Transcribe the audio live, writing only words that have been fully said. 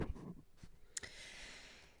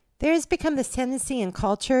There has become this tendency in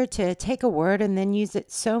culture to take a word and then use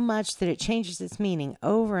it so much that it changes its meaning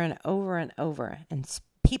over and over and over. And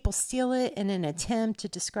people steal it in an attempt to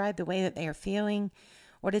describe the way that they are feeling,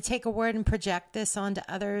 or to take a word and project this onto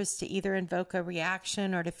others to either invoke a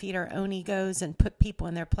reaction or to feed our own egos and put people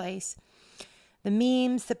in their place. The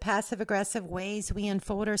memes, the passive-aggressive ways we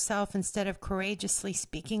unfold ourselves instead of courageously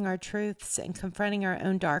speaking our truths and confronting our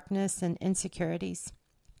own darkness and insecurities.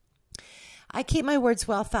 I keep my words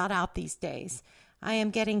well thought out these days. I am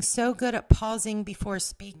getting so good at pausing before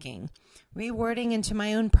speaking, rewording into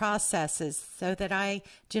my own processes so that I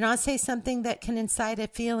do not say something that can incite a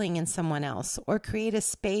feeling in someone else or create a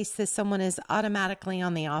space that someone is automatically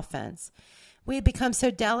on the offense. We have become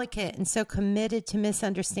so delicate and so committed to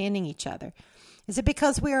misunderstanding each other. Is it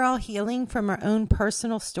because we are all healing from our own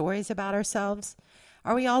personal stories about ourselves?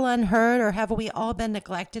 Are we all unheard, or have we all been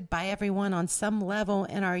neglected by everyone on some level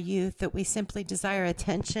in our youth that we simply desire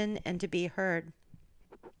attention and to be heard?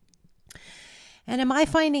 And am I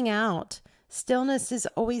finding out stillness is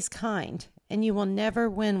always kind, and you will never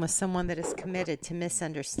win with someone that is committed to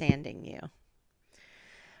misunderstanding you?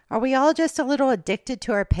 Are we all just a little addicted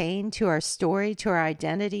to our pain, to our story, to our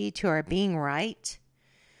identity, to our being right?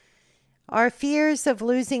 Our fears of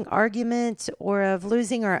losing arguments or of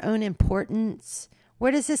losing our own importance,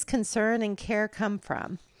 where does this concern and care come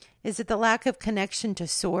from? Is it the lack of connection to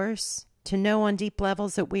source, to know on deep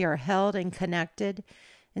levels that we are held and connected?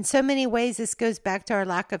 In so many ways, this goes back to our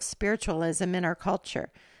lack of spiritualism in our culture.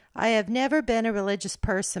 I have never been a religious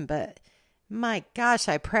person, but my gosh,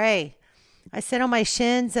 I pray. I sit on my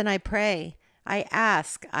shins and I pray. I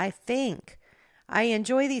ask. I think. I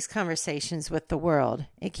enjoy these conversations with the world.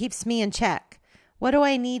 It keeps me in check. What do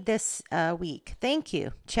I need this week? Thank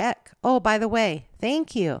you. Check. Oh, by the way,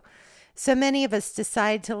 thank you. So many of us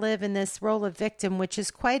decide to live in this role of victim, which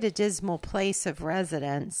is quite a dismal place of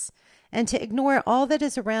residence, and to ignore all that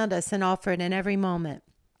is around us and offer it in every moment.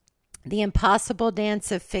 The impossible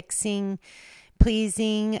dance of fixing,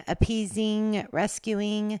 pleasing, appeasing,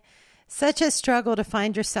 rescuing. Such a struggle to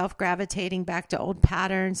find yourself gravitating back to old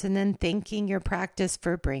patterns and then thanking your practice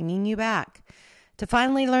for bringing you back. To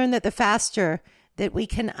finally learn that the faster that we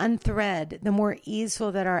can unthread, the more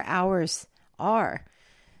easeful that our hours are.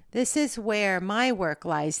 This is where my work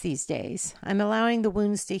lies these days. I'm allowing the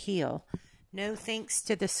wounds to heal. No thanks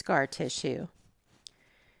to the scar tissue.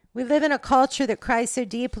 We live in a culture that cries so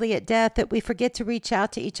deeply at death that we forget to reach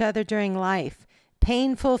out to each other during life.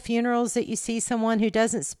 Painful funerals that you see someone who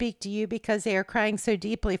doesn't speak to you because they are crying so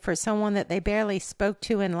deeply for someone that they barely spoke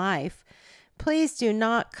to in life. Please do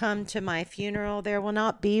not come to my funeral. There will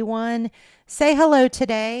not be one. Say hello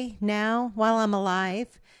today, now, while I'm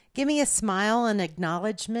alive. Give me a smile, an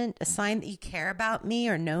acknowledgement, a sign that you care about me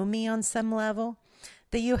or know me on some level,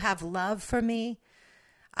 that you have love for me.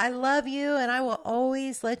 I love you and I will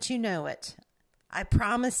always let you know it. I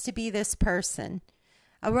promise to be this person.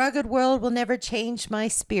 A rugged world will never change my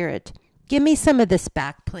spirit. Give me some of this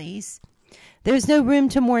back, please. There's no room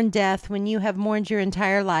to mourn death when you have mourned your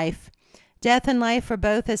entire life. Death and life are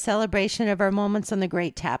both a celebration of our moments on the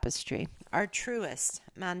great tapestry, our truest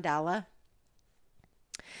mandala.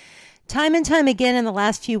 Time and time again in the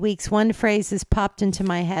last few weeks, one phrase has popped into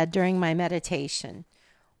my head during my meditation.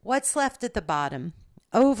 What's left at the bottom?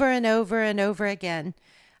 Over and over and over again.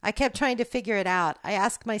 I kept trying to figure it out. I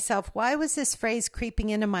asked myself, why was this phrase creeping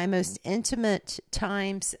into my most intimate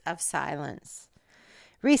times of silence?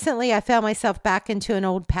 Recently, I found myself back into an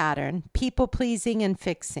old pattern, people-pleasing and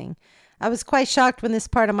fixing. I was quite shocked when this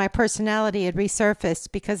part of my personality had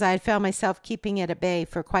resurfaced because I had found myself keeping it at bay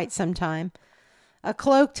for quite some time. A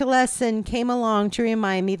cloaked lesson came along to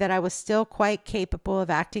remind me that I was still quite capable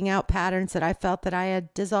of acting out patterns that I felt that I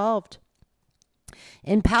had dissolved.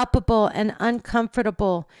 In palpable and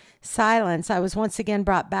uncomfortable silence, I was once again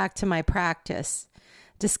brought back to my practice,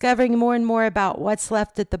 discovering more and more about what's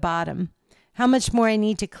left at the bottom, how much more I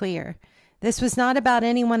need to clear. This was not about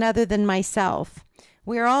anyone other than myself.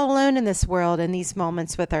 We are all alone in this world in these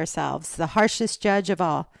moments with ourselves, the harshest judge of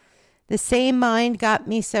all. The same mind got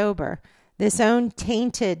me sober. This own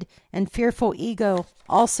tainted and fearful ego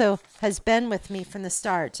also has been with me from the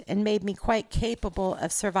start and made me quite capable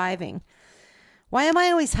of surviving. Why am I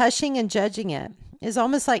always hushing and judging it? It's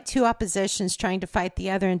almost like two oppositions trying to fight the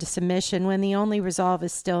other into submission when the only resolve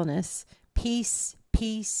is stillness. Peace,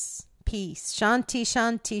 peace, peace. Shanti,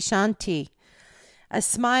 shanti, shanti. A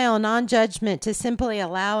smile, non-judgment, to simply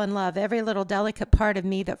allow and love every little delicate part of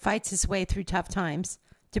me that fights its way through tough times.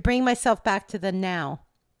 To bring myself back to the now.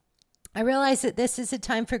 I realize that this is a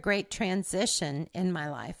time for great transition in my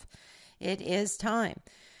life. It is time.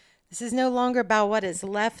 This is no longer about what is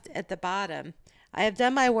left at the bottom. I have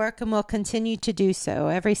done my work and will continue to do so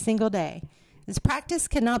every single day. This practice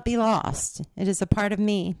cannot be lost. It is a part of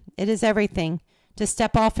me. It is everything. To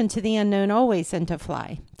step off into the unknown always and to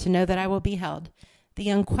fly. To know that I will be held. The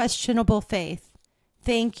unquestionable faith.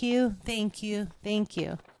 Thank you, thank you, thank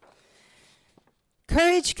you.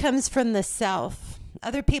 Courage comes from the self.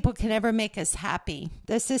 Other people can never make us happy.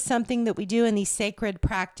 This is something that we do in these sacred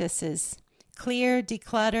practices. Clear,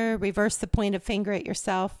 declutter, reverse the point of finger at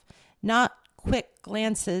yourself. Not quick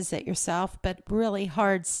glances at yourself, but really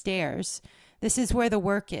hard stares. This is where the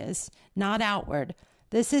work is, not outward.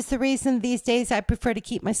 This is the reason these days I prefer to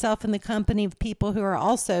keep myself in the company of people who are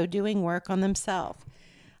also doing work on themselves.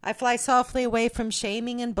 I fly softly away from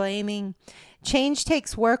shaming and blaming. Change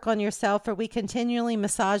takes work on yourself, or we continually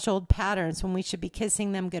massage old patterns when we should be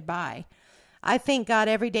kissing them goodbye. I thank God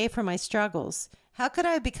every day for my struggles. How could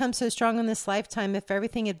I have become so strong in this lifetime if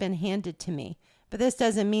everything had been handed to me? But this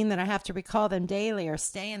doesn't mean that I have to recall them daily or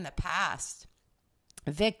stay in the past,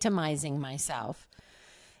 victimizing myself.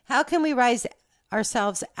 How can we rise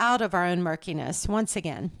ourselves out of our own murkiness? Once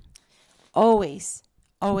again, always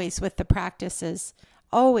with the practices.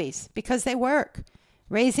 Always, because they work.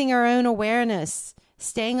 Raising our own awareness,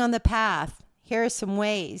 staying on the path. Here are some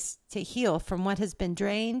ways to heal from what has been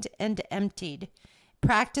drained and emptied.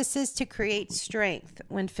 Practices to create strength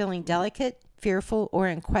when feeling delicate, fearful, or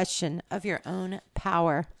in question of your own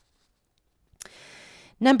power.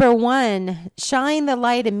 Number 1, shine the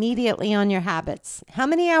light immediately on your habits. How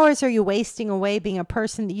many hours are you wasting away being a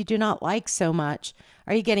person that you do not like so much?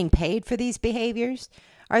 Are you getting paid for these behaviors?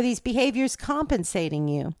 Are these behaviors compensating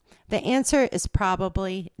you? The answer is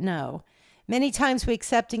probably no. Many times we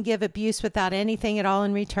accept and give abuse without anything at all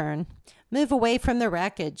in return. Move away from the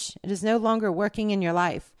wreckage. It is no longer working in your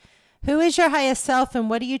life. Who is your highest self and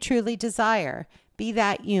what do you truly desire? Be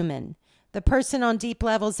that human, the person on deep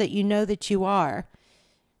levels that you know that you are.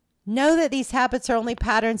 Know that these habits are only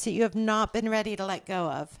patterns that you have not been ready to let go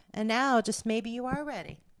of. And now just maybe you are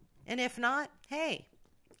ready. And if not, hey,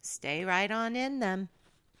 stay right on in them.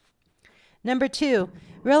 Number 2,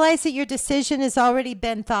 realize that your decision has already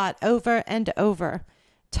been thought over and over,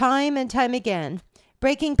 time and time again.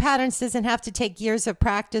 Breaking patterns doesn't have to take years of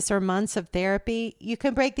practice or months of therapy. You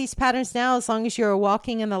can break these patterns now as long as you are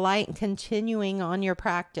walking in the light and continuing on your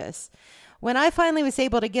practice. When I finally was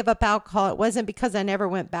able to give up alcohol, it wasn't because I never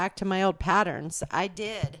went back to my old patterns. I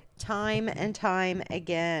did, time and time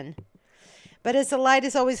again. But as the light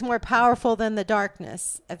is always more powerful than the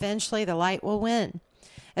darkness, eventually the light will win.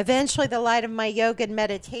 Eventually, the light of my yoga and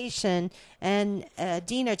meditation and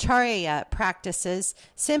dinacharya practices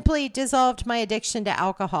simply dissolved my addiction to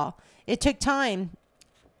alcohol. It took time,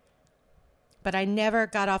 but I never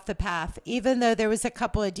got off the path, even though there was a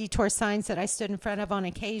couple of detour signs that I stood in front of on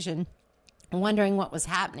occasion, wondering what was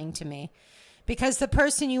happening to me. Because the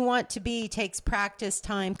person you want to be takes practice,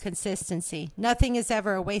 time, consistency. Nothing is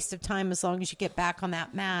ever a waste of time as long as you get back on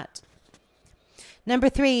that mat. Number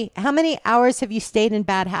 3, how many hours have you stayed in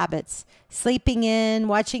bad habits? Sleeping in,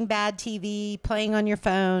 watching bad TV, playing on your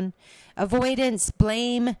phone, avoidance,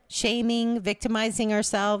 blame, shaming, victimizing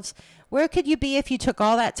ourselves. Where could you be if you took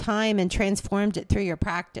all that time and transformed it through your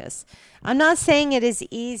practice? I'm not saying it is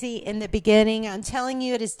easy in the beginning. I'm telling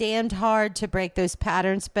you it is damned hard to break those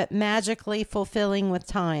patterns, but magically fulfilling with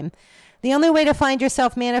time. The only way to find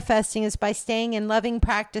yourself manifesting is by staying in loving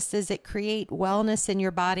practices that create wellness in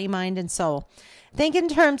your body, mind, and soul. Think in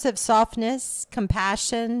terms of softness,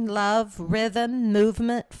 compassion, love, rhythm,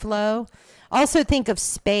 movement, flow. Also think of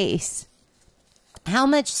space. How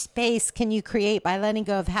much space can you create by letting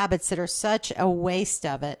go of habits that are such a waste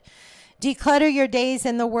of it? Declutter your days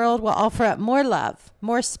and the world will offer up more love,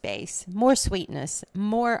 more space, more sweetness,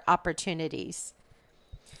 more opportunities.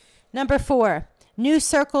 Number 4, new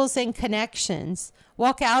circles and connections.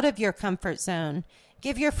 Walk out of your comfort zone.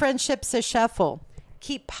 Give your friendships a shuffle.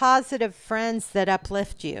 Keep positive friends that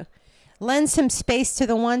uplift you. Lend some space to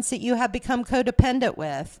the ones that you have become codependent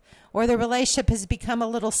with, or the relationship has become a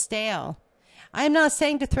little stale. I am not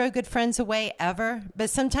saying to throw good friends away ever, but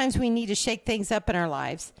sometimes we need to shake things up in our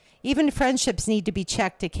lives. Even friendships need to be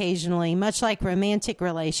checked occasionally, much like romantic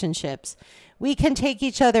relationships. We can take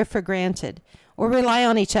each other for granted or rely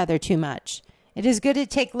on each other too much. It is good to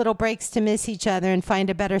take little breaks to miss each other and find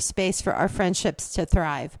a better space for our friendships to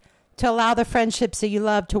thrive, to allow the friendships that you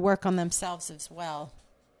love to work on themselves as well.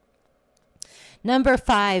 Number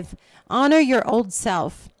 5, honor your old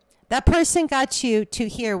self. That person got you to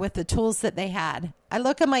here with the tools that they had. I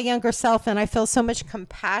look at my younger self and I feel so much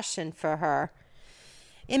compassion for her.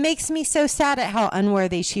 It makes me so sad at how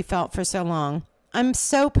unworthy she felt for so long. I'm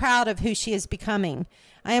so proud of who she is becoming.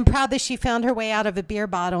 I am proud that she found her way out of a beer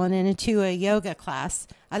bottle and into a yoga class.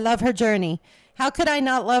 I love her journey. How could I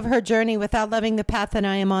not love her journey without loving the path that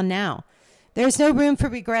I am on now? There's no room for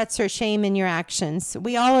regrets or shame in your actions.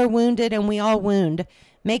 We all are wounded and we all wound.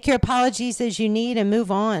 Make your apologies as you need and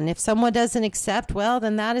move on. If someone doesn't accept, well,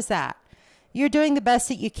 then that is that. You're doing the best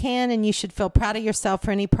that you can, and you should feel proud of yourself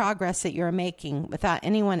for any progress that you're making without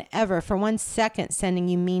anyone ever for 1 second sending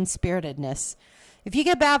you mean-spiritedness. If you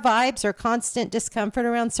get bad vibes or constant discomfort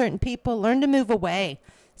around certain people, learn to move away.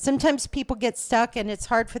 Sometimes people get stuck, and it's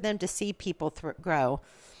hard for them to see people grow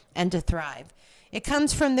and to thrive. It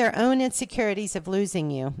comes from their own insecurities of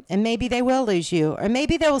losing you, and maybe they will lose you, or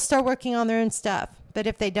maybe they will start working on their own stuff. But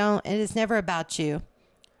if they don't, it is never about you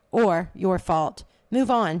or your fault. Move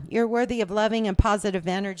on. You're worthy of loving and positive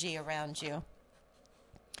energy around you.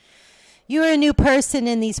 You are a new person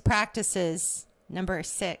in these practices. Number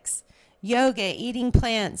 6, yoga, eating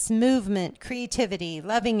plants, movement, creativity,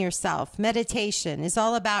 loving yourself, meditation is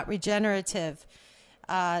all about regenerative,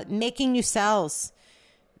 making new cells.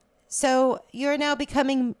 So you're now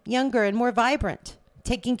becoming younger and more vibrant,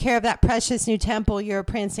 taking care of that precious new temple you're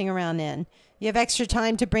prancing around in. You have extra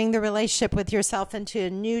time to bring the relationship with yourself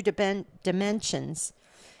into new dimensions.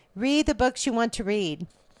 Read the books you want to read.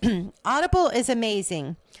 Audible is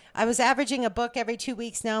amazing. I was averaging a book every 2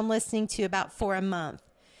 weeks. Now I'm listening to about 4 a month.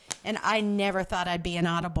 And I never thought I'd be an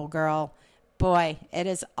Audible girl. Boy, it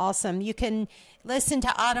is awesome. You can listen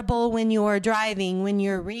to Audible when you're driving, when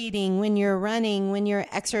you're reading, when you're running, when you're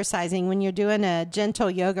exercising, when you're doing a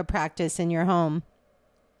gentle yoga practice in your home.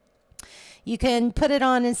 You can put it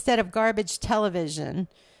on instead of garbage television.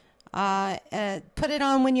 Put it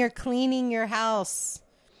on when you're cleaning your house.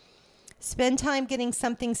 Spend time getting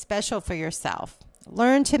something special for yourself.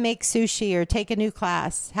 Learn to make sushi or take a new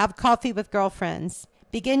class. Have coffee with girlfriends.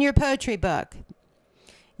 Begin your poetry book.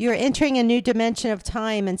 You're entering a new dimension of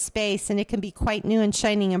time and space, and it can be quite new and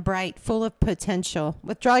shining and bright, full of potential.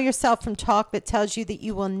 Withdraw yourself from talk that tells you that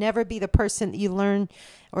you will never be the person that you learn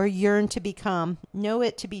or yearn to become. Know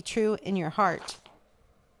it to be true in your heart.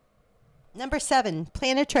 Number 7,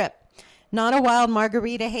 plan a trip. Not a wild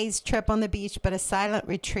margarita haze trip on the beach, but a silent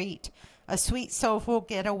retreat, a sweet, soulful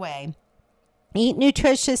getaway. Eat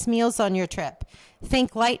nutritious meals on your trip.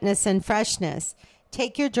 Think lightness and freshness.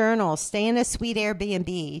 Take your journal. Stay in a sweet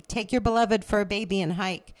Airbnb. Take your beloved for a baby and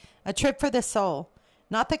hike. A trip for the soul.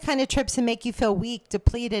 Not the kind of trips that make you feel weak,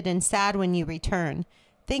 depleted, and sad when you return.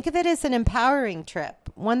 Think of it as an empowering trip,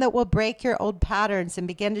 one that will break your old patterns and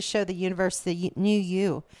begin to show the universe the new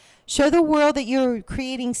you. Show the world that you're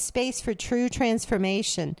creating space for true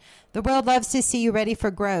transformation. The world loves to see you ready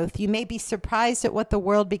for growth. You may be surprised at what the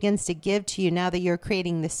world begins to give to you now that you're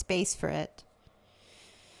creating the space for it.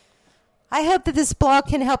 I hope that this blog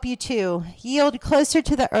can help you too. Yield closer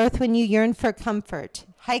to the earth when you yearn for comfort.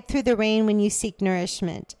 Hike through the rain when you seek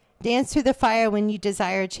nourishment. Dance through the fire when you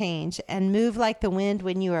desire change. And move like the wind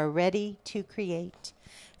when you are ready to create.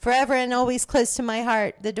 Forever and always close to my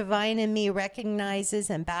heart, the divine in me recognizes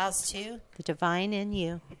and bows to the divine in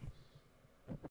you.